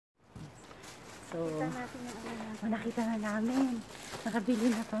So, nakita na namin. Nakabili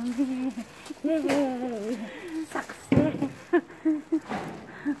na kami. Yay! Success!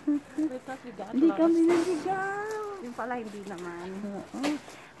 Hindi kami naligaw. Yung pala hindi naman. Oo.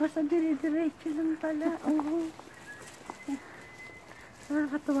 Basta dire-diretso lang pala. Oo.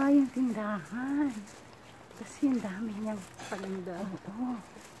 Nakakatuwa yung tindahan. Kasi yung dami niyang Paninda. Oo.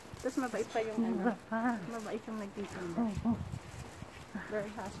 Tapos mabait pa yung Mura pa. mabait yung nagtitinda. Oo.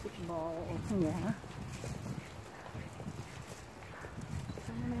 Very hospitable. Yeah.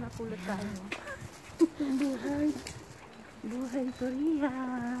 Sana may mapulot tayo. Buhay. Buhay Korea.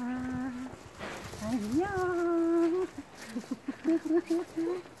 Annyeong.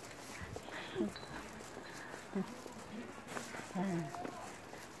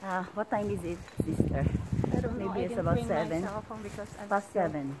 What time is it, sister? I don't know. Maybe I it's didn't about bring 7. my cell phone because I'm Past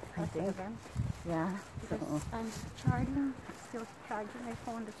still, 7, I think. Yeah. So, because I'm still charging my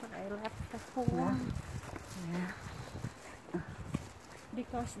phone. That's why I left the phone. yeah.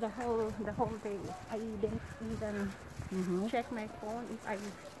 Because the whole day I didn't even check my phone if I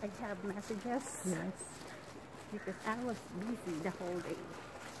have messages. Yes. Because I was busy the whole day.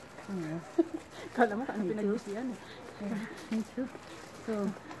 Yeah. Kala mo ano Me too. pinag-busy yan. Yeah, me too. So,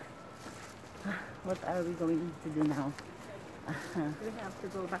 what are we going to do now? We have to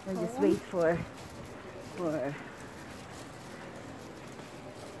go back We'll home. just wait for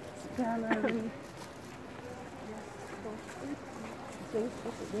January. There's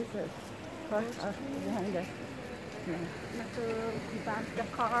a car behind us. Yeah. Not to bump the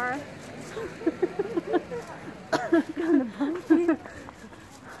car. Gonna bump it.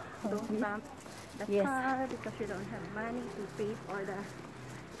 Don't bump the Yes. car because you don't have money to pay for the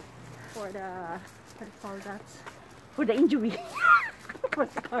what do you call that? For the injury. For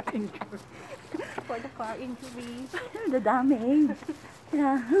the car injury. For the car injury. The damage.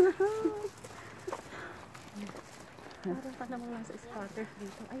 Yeah. Meron pa naman lang sa starters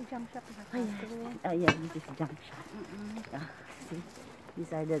dito. Ay, jump shop na ito. Yeah, this is jump shop. Yeah, see,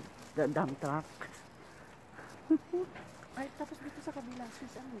 these are the dump trucks. Ay, tapos dito sa kabila,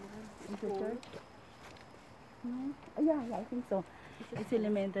 sis, ano yun? Is the church? No? Yeah, I think so. It's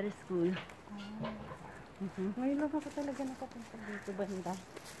elementary school. Ngayon lang ako talaga nakapunta dito, banda.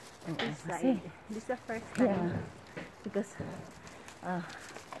 This Kasi, side. This is the first time. yeah, because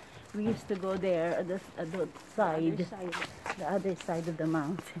we used to go there at the Other side, side. the other side of the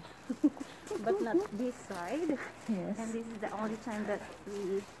mountain. But not this side. Yes. And this is the only time that we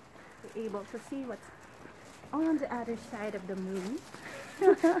were able to see what's on the other side of the moon.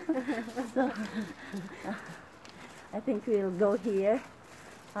 So, I think we'll go here.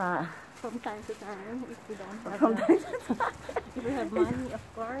 From time to time, if we don't have From if we have money, of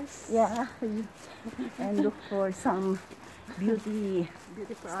course. Yeah, and look for some beauty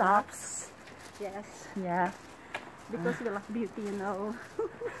Products. stops. Yes, Yeah. because we love beauty, you know.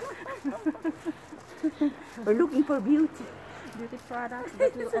 We're looking for beauty. Beauty products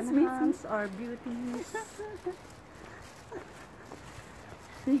that will enhance our beauties.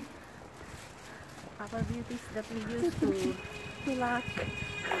 See? Our beauties that we use to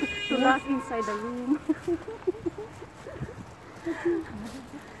lock inside the room.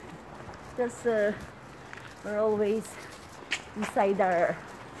 Because we're always inside our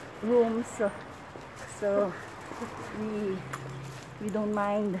rooms, so we don't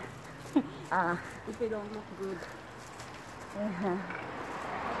mind. If we don't look good. Uh-huh.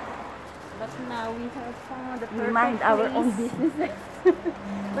 But now we have found the We perfect mind our place. own business.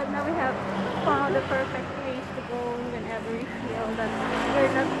 But now we have found the perfect place to go whenever we feel that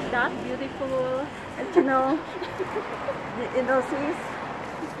we're not that beautiful. And sis,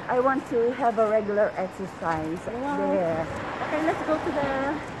 I want to have a regular exercise Wow. there. Okay, let's go to the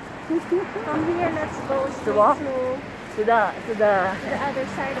from here. Let's go straight walk? to To the the other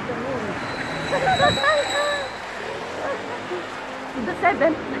side of the moon.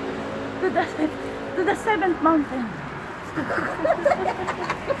 to the seventh mountain.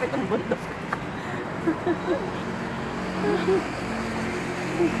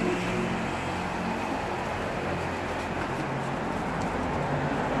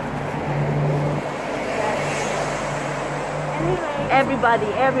 Anyway,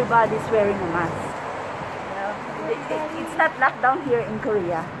 Everybody's wearing a mask. It's not lockdown here in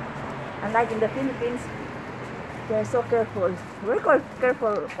Korea. Unlike in the Philippines, they're so careful. We're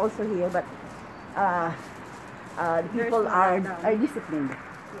careful also here, but the people no are lockdown. disciplined.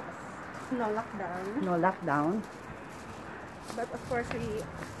 yes, no lockdown. No lockdown. But of course, we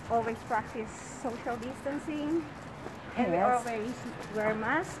always practice social distancing, and we Yes. always wear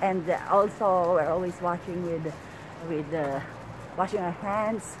masks. And also we're always washing with washing our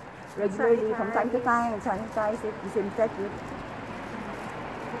hands regularly from time to time and sanitize it, disinfect it.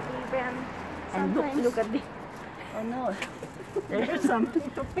 Even And sometimes look at this. Oh no, there's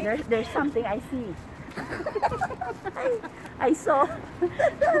something to pick. There's something I see. I saw.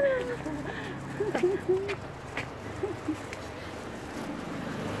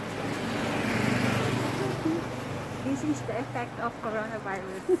 this is the effect of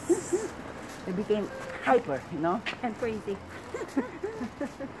coronavirus. We became hyper, you know. And crazy.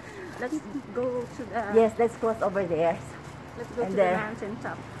 Let's go to the Yes, let's cross over there. let's go and to there. the mountain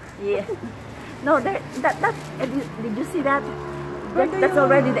top. Yeah. No, there. Did you see that? Where do That's you-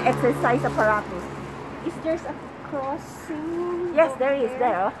 already the exercise apparatus. Is there's a crossing? Yes, over there is.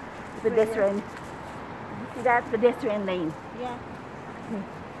 There, oh. Pedestrian. You see that pedestrian lane? Yeah.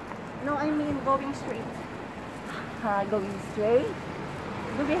 No, I mean going straight. Going straight.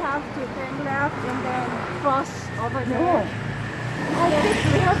 Do we have to turn left and then cross over No. there? I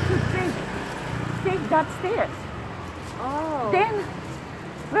think we have to take that stairs. Oh. Then,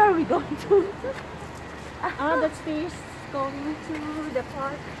 where are we going to? That stairs going to the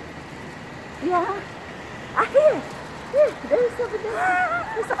park. Yeah. Here. There's over there.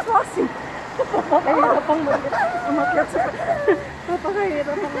 There's a crossing. Napakahirap ang umakyat sa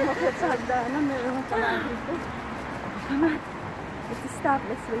napakahirap ang umakyat sa hagdanan. Meron pa lang dito. Come on. Let's stop.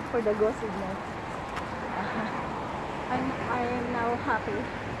 Let's wait for the go signal. I'm now happy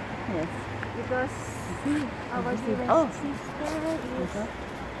Yes. because our dearest Oh. sister is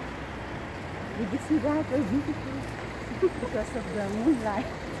Did you see that? Very beautiful. Because of the moonlight.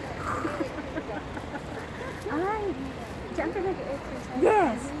 ay, diyan ka nag-exercise.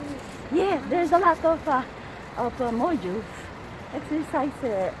 Yes. Yes, there's a lot of modules.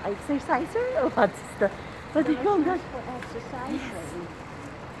 Exerciser? Or what do you call that? For exercise.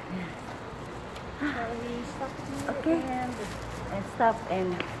 So we stop here Okay. And stop and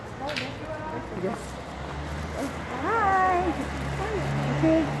just hi.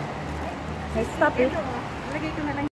 Okay. Let's stop it. Lagay ko na lang